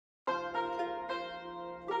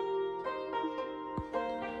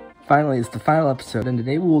Finally, it's the final episode, and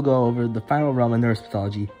today we will go over the final realm in Norse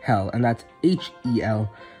mythology, Hell, and that's H-E-L,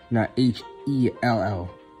 not H-E-L-L.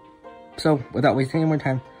 So, without wasting any more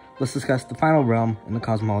time, let's discuss the final realm in the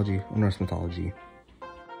cosmology of Norse mythology.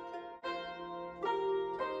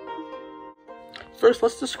 First,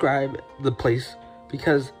 let's describe the place,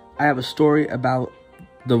 because I have a story about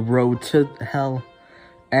the road to Hell,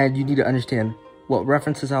 and you need to understand what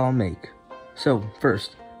references I'll make. So,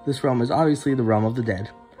 first, this realm is obviously the realm of the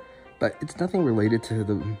dead, but it's nothing related to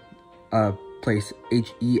the place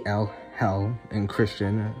H-E-L, Hell, in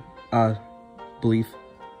Christian belief.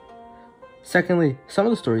 Secondly, some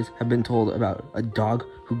of the stories have been told about a dog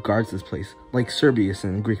who guards this place, like Cerberus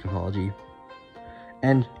in Greek mythology.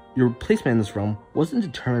 And your placement in this realm wasn't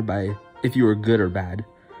determined by if you were good or bad,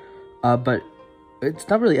 but it's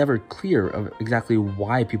not really ever clear of exactly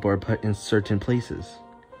why people are put in certain places.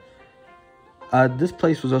 This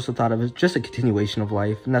place was also thought of as just a continuation of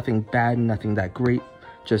life, nothing bad, nothing that great,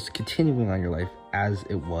 just continuing on your life as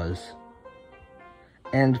it was.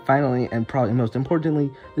 And finally, and probably most importantly,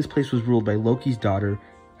 this place was ruled by Loki's daughter,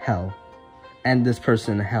 Hel. And this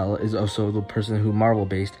person, Hel, is also the person who Marvel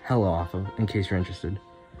based Hela off of, in case you're interested.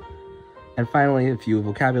 And finally, a few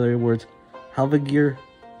vocabulary words: Helvigir,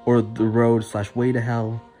 or the road / way to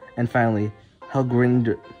Hell. And finally,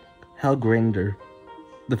 Helgrinder,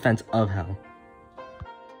 the fence of Hell.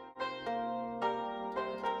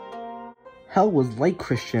 Hell was like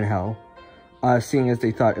Christian Hell, seeing as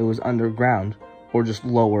they thought it was underground, or just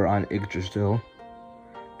lower on Yggdrasil.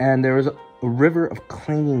 And there was a river of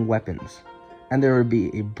clanging weapons, and there would be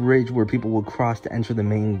a bridge where people would cross to enter the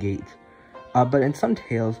main gate. But in some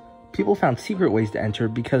tales, people found secret ways to enter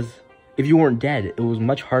because if you weren't dead, it was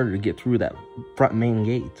much harder to get through that front main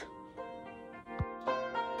gate.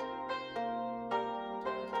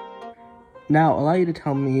 Now, allow you to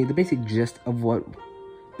tell me the basic gist of what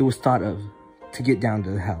it was thought of to get down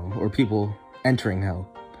to Hell, or people entering Hell.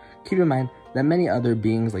 Keep in mind that many other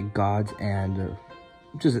beings like gods and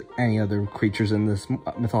just any other creatures in this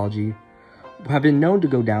mythology have been known to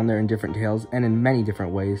go down there in different tales and in many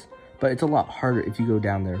different ways, but it's a lot harder if you go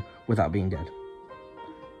down there without being dead.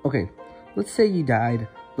 Okay, let's say you died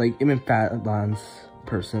like Ibn Fadlan's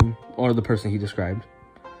person, or the person he described.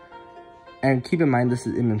 And keep in mind this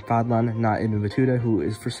is Ibn Fadlan, not Ibn Battuta, who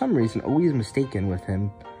is for some reason always mistaken with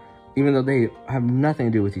him, even though they have nothing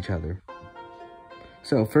to do with each other.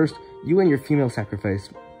 So first, you and your female sacrifice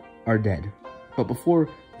are dead, but before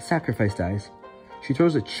the sacrifice dies, she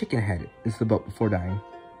throws a chicken head into the boat before dying.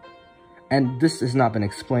 And this has not been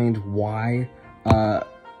explained why.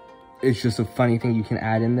 It's just a funny thing you can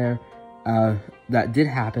add in there. That did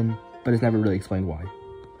happen, but it's never really explained why,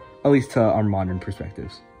 at least to our modern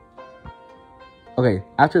perspectives. Okay,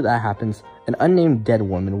 after that happens, an unnamed dead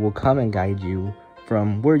woman will come and guide you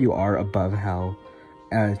from where you are above Hell,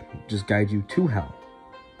 and just guide you to Hell.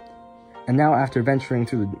 And now, after venturing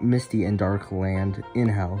through the misty and dark land in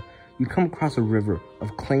Hell, you come across a river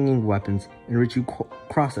of clanging weapons in which you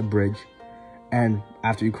cross a bridge, and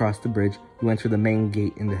after you cross the bridge, you enter the main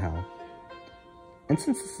gate into Hell. And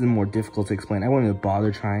since this is more difficult to explain, I won't even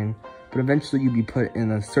bother trying, but eventually you'll be put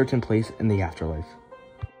in a certain place in the afterlife.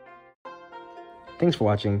 Thanks for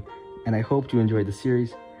watching, and I hope you enjoyed the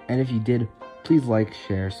series, and if you did, please like,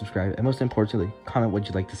 share, subscribe, and most importantly, comment what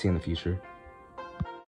you'd like to see in the future.